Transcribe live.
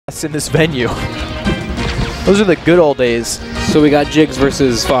Fox in this venue. Those are the good old days. So we got Jigs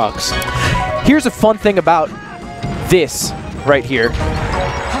versus Fox. Here's a fun thing about this right here.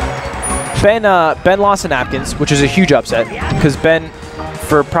 Ben lost to Napkins, which is a huge upset, because Ben,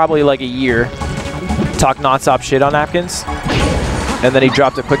 for probably like a year, talked nonstop shit on Napkins, and then he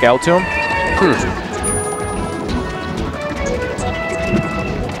dropped a quick L to him.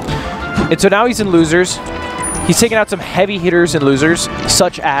 And so now he's in losers. He's taking out some heavy hitters in losers,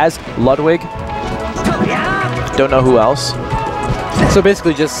 such as Ludwig. Don't know who else. So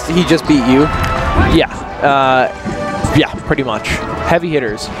basically, he just beat you. Yeah, pretty much. Heavy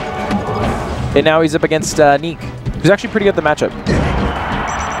hitters. And now he's up against Neek, who's actually pretty good at the matchup.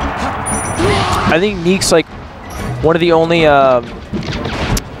 I think Neek's like one of the only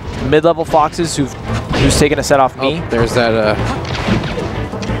mid-level Foxes who's taken a set off me. Oh, there's that.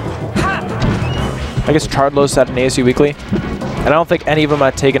 I guess Chardlow's at an ASU Weekly. And I don't think any of them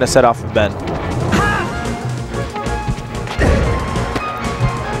have taken a set off of Ben.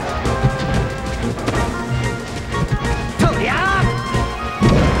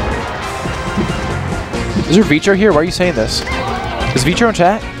 Is there Vitro here? Why are you saying this? Is Vitro in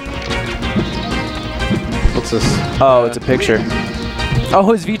chat? What's this? Oh, it's a picture.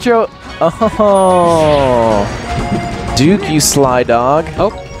 Oh, is Vitro? Oh. Duke, you sly dog.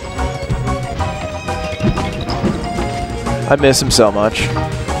 Oh. I miss him so much.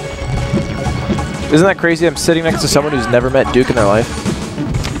 Isn't that crazy? I'm sitting next to someone who's never met Duke in their life.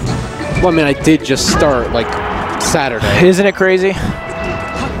 Well, I mean, I did just start, like, Saturday. Isn't it crazy?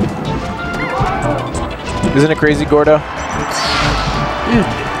 Isn't it crazy, Gordo? Yeah.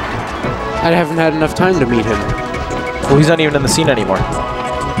 I haven't had enough time to meet him. Well, he's not even in the scene anymore.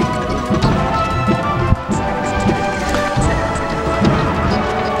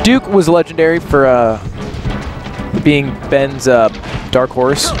 Duke was legendary for being Ben's dark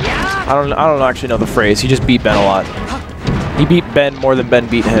horse. I don't actually know the phrase. He just beat Ben a lot. He beat Ben more than Ben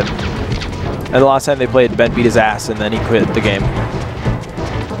beat him. And the last time they played, Ben beat his ass, and then he quit the game.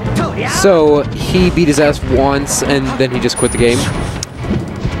 So he beat his ass once, and then he just quit the game?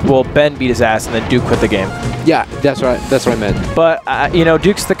 Well, Ben beat his ass, and then Duke quit the game. Yeah, that's right. That's what I meant. But you know,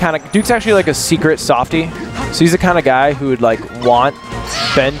 Duke's actually like a secret softie. So he's the kind of guy who would like want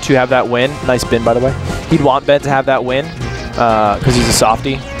Ben to have that win. Nice bin, by the way. He'd want Ben to have that win because he's a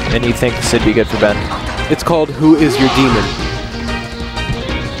softie, and he'd think this would be good for Ben. It's called Who Is Your Demon?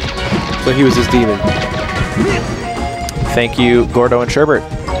 So he was his demon. Thank you, Gordo and Sherbert.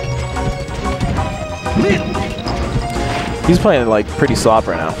 He's playing like pretty slop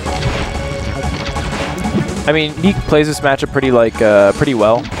right now. I mean, Neek plays this matchup pretty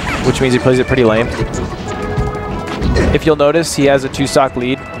well, which means he plays it pretty lame. If you'll notice, he has a 2-stock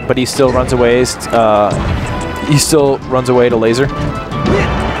lead, but he still runs away. He still runs away to laser.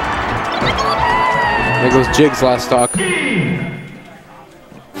 There goes Jigs last stock.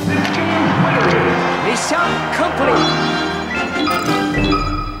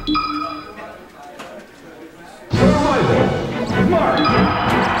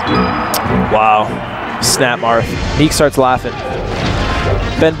 Wow. Snap Marth. Neek starts laughing.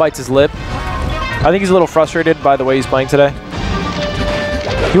 Ben bites his lip. I think he's a little frustrated by the way he's playing today.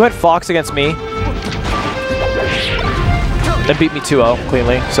 He went Fox against me. And beat me 2-0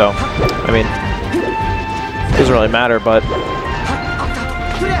 cleanly, so, I mean, it doesn't really matter, but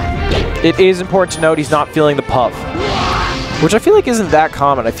it is important to note he's not feeling the puff, which I feel like isn't that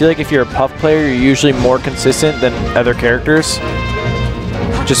common. I feel like if you're a puff player, you're usually more consistent than other characters,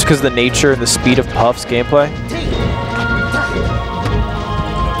 just because of the nature and the speed of Puff's gameplay.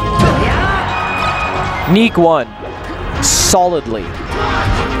 Neek won solidly,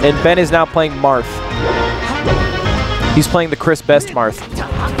 and Ben is now playing Marth. He's playing the Chris Best Marth.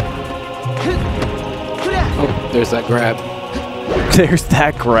 Oh, there's that grab. There's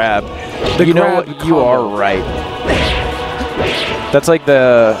that grab. You know what? You are right. That's like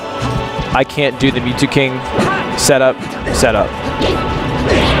the I can't do the Mewtwo King setup.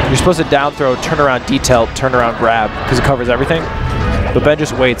 You're supposed to down throw, turn around detail, turn around grab, because it covers everything. But Ben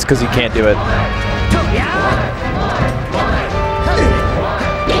just waits because he can't do it.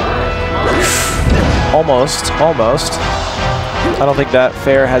 Almost. I don't think that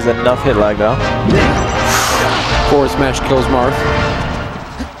fair has enough hit lag though. Forward smash kills Marth.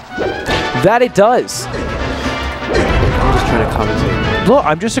 That it does. I'm just trying to commentate. Look,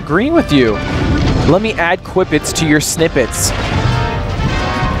 I'm just agreeing with you. Let me add quippets to your snippets.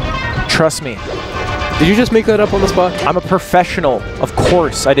 Trust me. Did you just make that up on the spot? I'm a professional. Of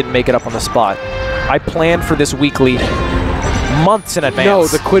course I didn't make it up on the spot. I planned for this weekly months in advance. No,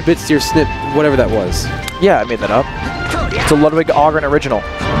 the quid bits to your snip, whatever that was. Yeah, I made that up. It's a Ludwig Ogren original.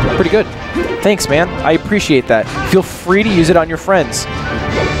 Pretty good. Thanks, man. I appreciate that. Feel free to use it on your friends.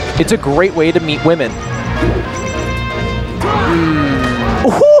 It's a great way to meet women.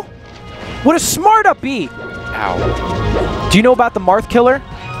 Ooh, what a smart up B! Ow. Do you know about the Marth killer?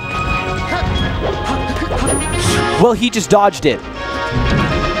 Well, he just dodged it.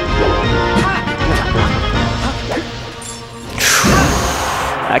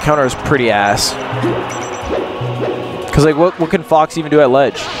 That counter is pretty ass. Cause like, what can Fox even do at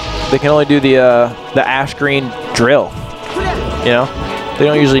ledge? They can only do the ash green drill. You know, they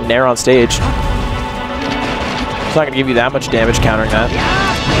don't usually nair on stage. It's not gonna give you that much damage countering that.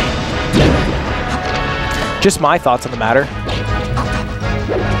 Just my thoughts on the matter.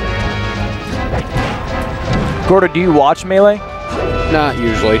 Gordo, do you watch Melee? Not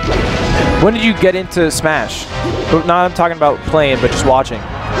usually. When did you get into Smash? Not I'm talking about playing, but just watching.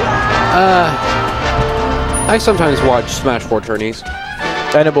 I sometimes watch Smash 4 tourneys.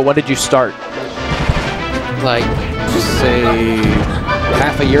 I know, but when did you start? Like, say,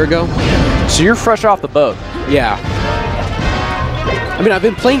 half a year ago. So you're fresh off the boat. Yeah. I mean, I've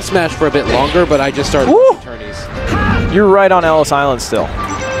been playing Smash for a bit longer, but I just started watching tourneys. You're right on Ellis Island still.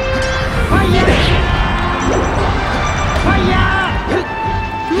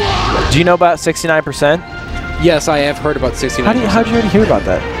 Do you know about 69%? Yes, I have heard about 69%. How'd you already hear about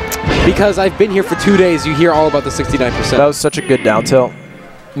that? Because I've been here for 2 days, you hear all about the 69%. That was such a good down tilt.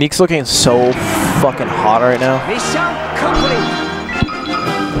 Neek's looking so fucking hot right now. Mission complete.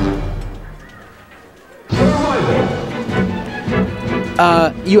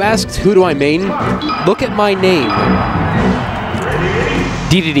 You asked who do I main? Look at my name.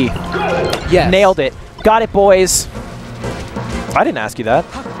 DDD. Yes. Nailed it. Got it, boys. I didn't ask you that.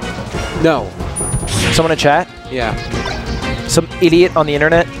 No. Someone in chat? Yeah. Some idiot on the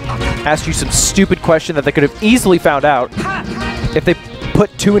internet asked you some stupid question that they could have easily found out if they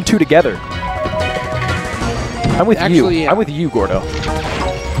put 2 and 2 together. I'm with you. Yeah. I'm with you, Gordo.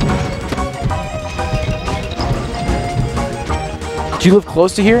 Do you live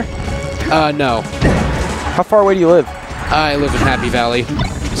close to here? No. How far away do you live? I live in Happy Valley,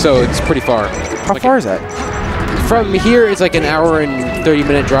 so it's pretty far. How far is that? From here, it's like an hour and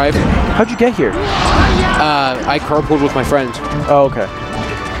 30-minute drive. How'd you get here? I carpooled with my friend. Oh, okay.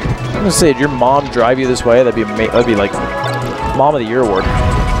 I'm gonna say, did your mom drive you this way? That'd be like Mom of the Year award.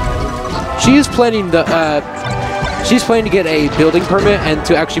 She is planning she's planning to get a building permit and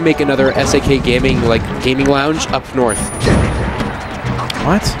to actually make another SAK Gaming gaming lounge up north.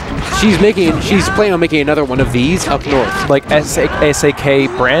 What? She's planning on making another one of these up north. Like SAK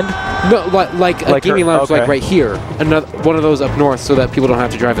brand? No, like a gaming lounge okay. like right here. Another one of those up north so that people don't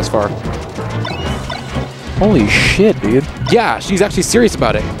have to drive as far. Holy shit, dude. Yeah, she's actually serious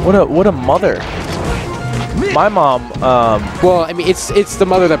about it. What a mother. My mom, well, I mean, it's the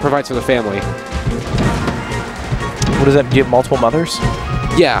mother that provides for the family. What does that, do you have multiple mothers?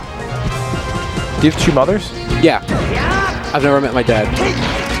 Yeah. Do you have 2 mothers? Yeah. I've never met my dad.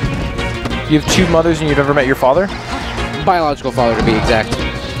 You have 2 mothers and you've never met your father? Biological father, to be exact.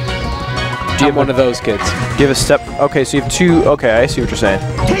 I'm one of those kids. Do you have a step? Okay, so you have 2. Okay, I see what you're saying.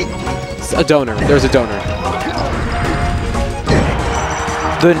 It's a donor. There's a donor.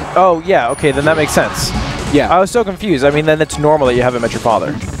 Then, oh, yeah, okay, then that makes sense. Yeah. I was so confused. I mean, then it's normal that you haven't met your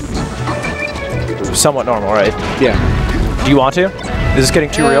father. Somewhat normal, right? Yeah. Do you want to? Is this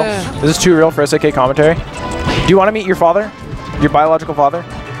getting too real? Is this too real for SAK commentary? Do you want to meet your father? Your biological father?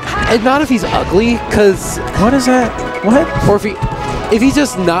 And not if he's ugly, because... What is that? What? Or if he's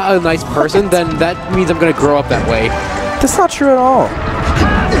just not a nice person, then that means I'm going to grow up that way. That's not true at all.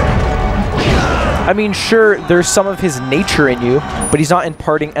 I mean, sure, there's some of his nature in you, but he's not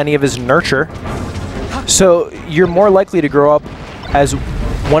imparting any of his nurture. So you're more likely to grow up as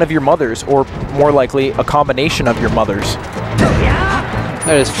one of your mothers, or more likely a combination of your mothers.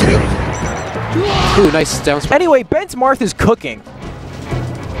 That is true. Ooh, nice down spot. Anyway, Ben's Marth is cooking.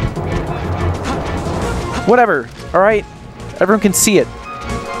 Whatever, alright? Everyone can see it.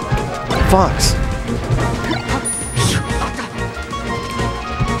 Fox.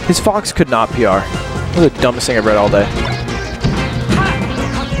 His Fox could not PR. That was the dumbest thing I've read all day.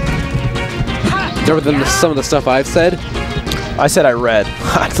 Other than some of the stuff I've said? I said I read.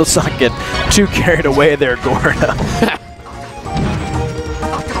 Let's not get too carried away there, Gordo.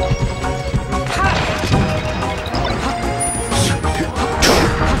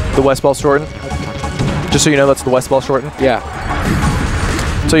 The West Ball shorten. Just so you know, that's the West Ball shorten. Yeah.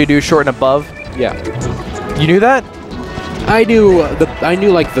 So you do shorten above. Yeah. You knew that? I knew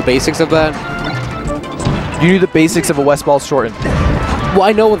like the basics of that. You knew the basics of a West Ball shorten. Well,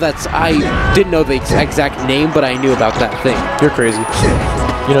 I know I didn't know the exact name, but I knew about that thing. You're crazy.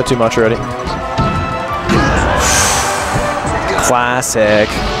 You know too much already. Classic.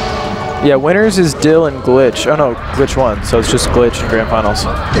 Yeah, winners is Dill and Glitch. Oh no, Glitch won, so it's just Glitch in Grand Finals.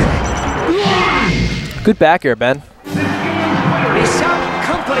 Good back air, Ben.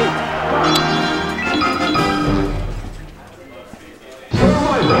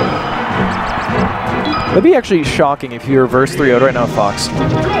 That'd be actually shocking if you reverse 3-0'd right now with Fox.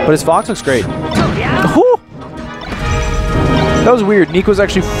 But his Fox looks great. Whew. That was weird. Neek was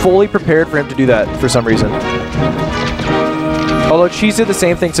actually fully prepared for him to do that for some reason. Although Cheese did the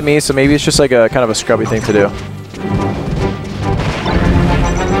same thing to me, so maybe it's just like a kind of a scrubby thing to do.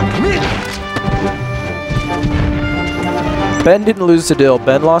 Ben didn't lose to Dill.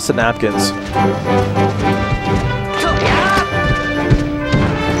 Ben lost to Napkins.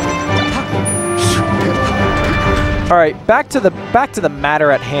 All right, back to the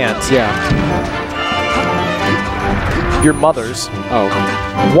matter at hand. Yeah. Your mothers. Oh.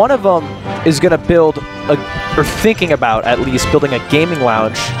 One of them is gonna build or thinking about at least building a gaming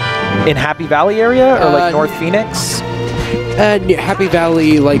lounge in Happy Valley area or like North Phoenix. Happy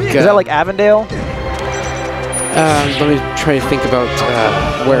Valley, like. Is that like Avondale? Let me try to think about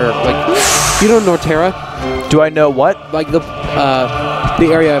where, like, you know Norterra? Do I know what? Like the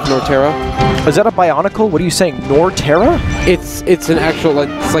area of Norterra. Is that a Bionicle? What are you saying, Norterra? It's an actual, like,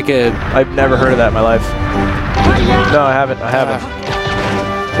 it's like a. I've never heard of that in my life. No, I haven't.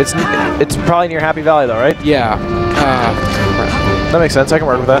 It's probably near Happy Valley though, right? Yeah. That makes sense. I can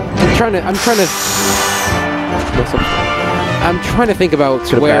work with that. I'm trying to think about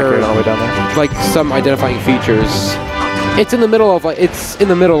where, all the way down there. like, some identifying features. It's in the middle of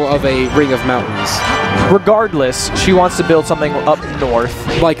a ring of mountains. Regardless, she wants to build something up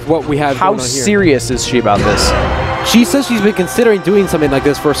north. Like what we have. How going on here. serious is she about this? She says she's been considering doing something like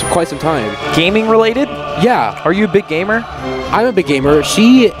this for quite some time. Gaming related? Yeah. Are you a big gamer? I'm a big gamer.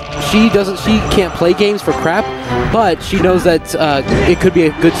 She can't play games for crap, but she knows that it could be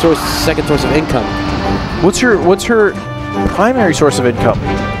a good second source of income. What's her primary source of income?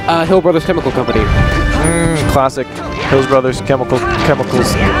 Hill Brothers Chemical Company. Classic. Hills Brothers Chemicals.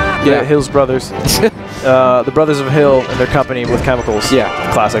 Yeah, Hills Brothers. The Brothers of Hill and their company with chemicals. Yeah.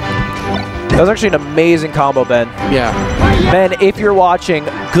 Classic. That was actually an amazing combo, Ben. Yeah. Ben, if you're watching,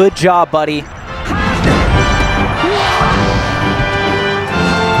 good job, buddy.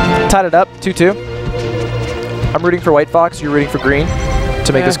 Tied it up, 2-2. I'm rooting for White Fox, you're rooting for Green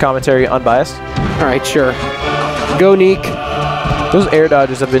to make this commentary unbiased. All right, sure. Go, Neek. Those air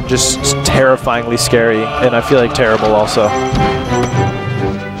dodges have been just terrifyingly scary, and I feel like terrible also.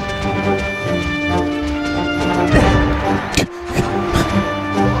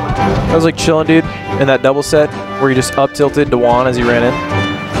 I was like chilling, dude, in that double set where he just up tilted Dewan as he ran in.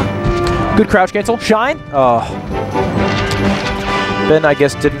 Good crouch cancel. Shine. Oh. Ben, I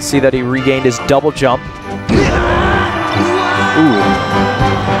guess, didn't see that he regained his double jump. Ooh.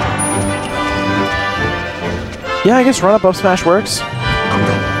 Yeah, I guess run up smash works.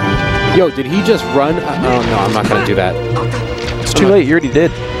 Yo, did he just run? Oh, no, I'm not going to do that. It's too late. You already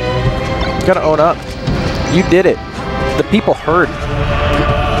did. You got to own up. You did it. The people heard.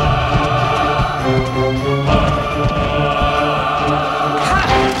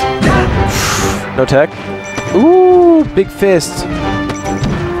 No tech. Ooh, big fist.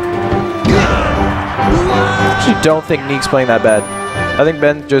 I actually don't think Neek's playing that bad. I think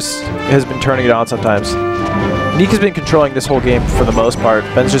Ben just has been turning it on sometimes. Neek has been controlling this whole game for the most part.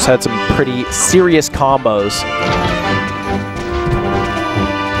 Ben's just had some pretty serious combos.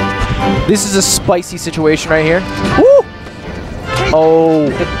 This is a spicy situation right here. Woo! Oh.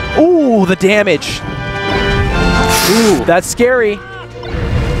 Ooh, the damage. Ooh, that's scary.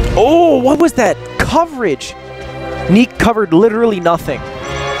 Oh, what was that? Coverage. Neek covered literally nothing.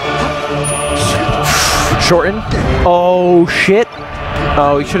 Shorten. Oh, shit.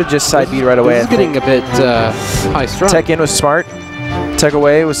 Oh, he should have just side beat right away. This is getting a bit high strung. Tech in was smart. Tech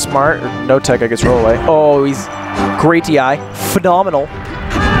away was smart. Or no tech, I guess, roll away. Oh, he's great DI. Phenomenal.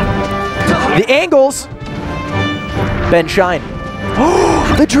 The angles. Ben Shine.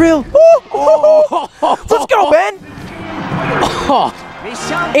 Oh, the drill. Oh, let's go, Ben.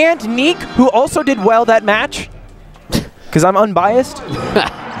 And Neek, who also did well that match, because I'm unbiased.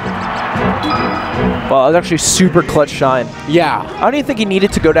 Well, it was actually super clutch shine. Yeah. I don't even think he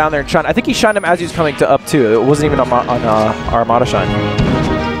needed to go down there and shine. I think he shined him as he was coming to up 2. It wasn't even on Armada shine.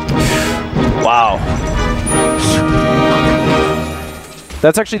 Wow.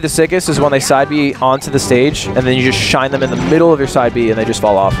 That's actually the sickest, is when they side B onto the stage, and then you just shine them in the middle of your side B, and they just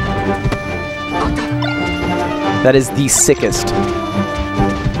fall off. That is the sickest.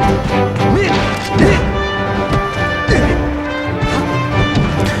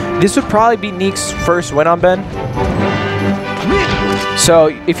 This would probably be Neek's first win on Ben. So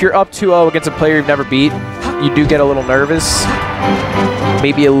if you're up 2-0 against a player you've never beat, you do get a little nervous.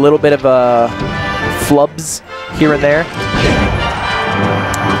 Maybe a little bit of flubs here and there.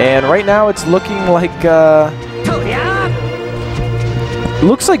 And right now it's looking like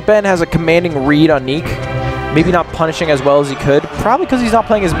looks like Ben has a commanding read on Neek. Maybe not punishing as well as he could, probably because he's not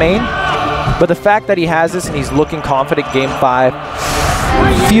playing his main. But the fact that he has this and he's looking confident game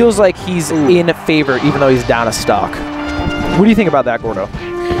 5 feels like he's in favor, even though he's down a stock. What do you think about that, Gordo?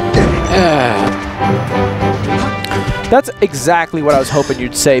 That's exactly what I was hoping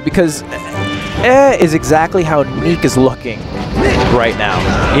you'd say, because is exactly how Neek is looking right now.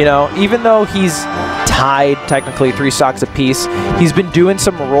 You know, even though he's tied technically 3 stocks apiece, he's been doing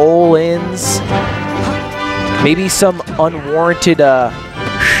some roll-ins, maybe some unwarranted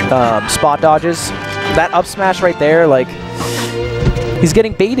spot dodges. That up smash right there, like, he's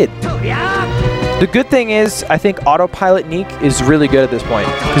getting baited. The good thing is, I think Autopilot Neek is really good at this point,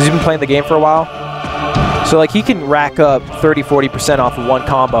 because he's been playing the game for a while. So, like, he can rack up 30–40% off of one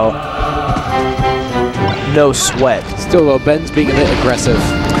combo. No sweat. Still, though, Ben's being a bit aggressive.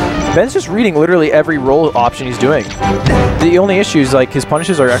 Ben's just reading literally every roll option he's doing. The only issue is, like, his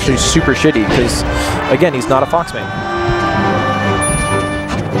punishes are actually super shitty, because, again, he's not a Fox main.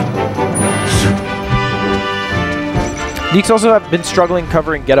 Neek's also have been struggling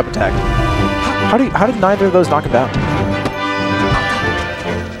covering get-up attack. How did neither of those knock him down?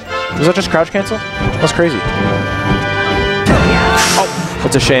 Was that just crouch cancel? That's crazy. Oh,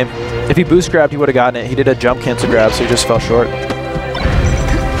 that's a shame. If he boost grabbed, he would have gotten it. He did a jump cancel grab, so he just fell short.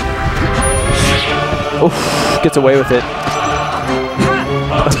 Oof, gets away with it.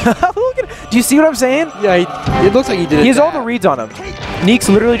 Look at, do you see what I'm saying? Yeah, it looks like he did it. He has all the reads on him. Neek's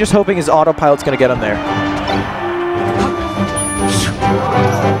literally just hoping his autopilot's going to get him there.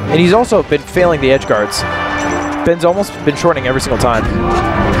 And he's also been failing the edge guards. Ben's almost been shorting every single time.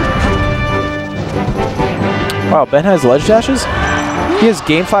 Wow, Ben has ledge dashes? He has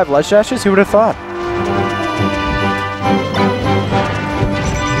game 5 ledge dashes? Who would have thought?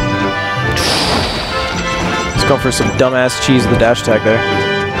 Let's go for some dumbass cheese with the dash attack there.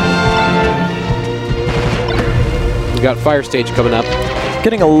 We got Fire Stage coming up.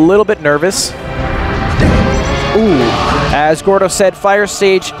 Getting a little bit nervous. Ooh. As Gordo said, Fire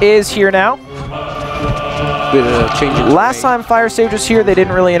Stage is here now. Bit of changing Last time Fire Stage was here, they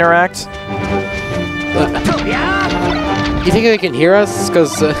didn't really interact. You think they can hear us?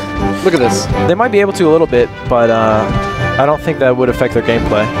 Because look at this. They might be able to a little bit, but I don't think that would affect their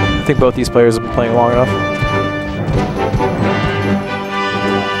gameplay. I think both these players have been playing long enough.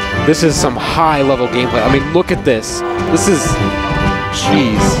 This is some high-level gameplay. I mean, look at this. This is...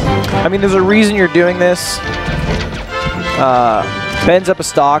 Jeez. I mean, there's a reason you're doing this. Ben's up a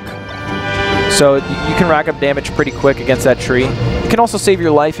stock, so you can rack up damage pretty quick against that tree. It can also save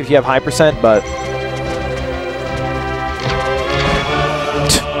your life if you have high percent, but...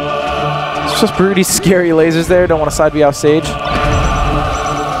 It's just pretty scary lasers there. Don't want to side B off Sage.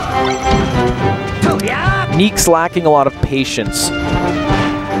 Neek's lacking a lot of patience.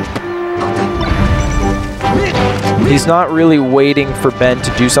 He's not really waiting for Ben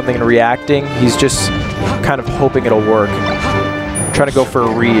to do something and reacting. He's just kind of hoping it'll work. Trying to go for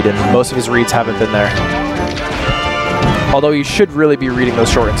a read, and most of his reads haven't been there. Although you should really be reading those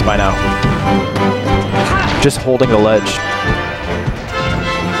shortens by now. Just holding the ledge.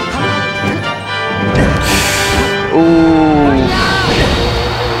 Ooh.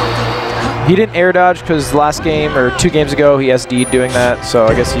 He didn't air dodge because last game, or 2 games ago, he SD'd doing that, so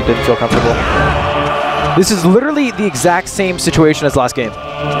I guess he didn't feel comfortable. This is literally the exact same situation as last game.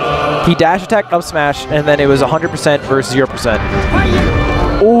 He dash attacked up smash, and then it was 100% versus 0%.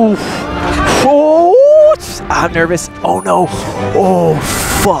 Oof. Oh, I'm nervous. Oh no. Oh,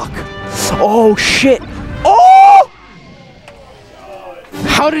 fuck. Oh, shit. Oh!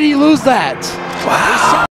 How did he lose that? Wow.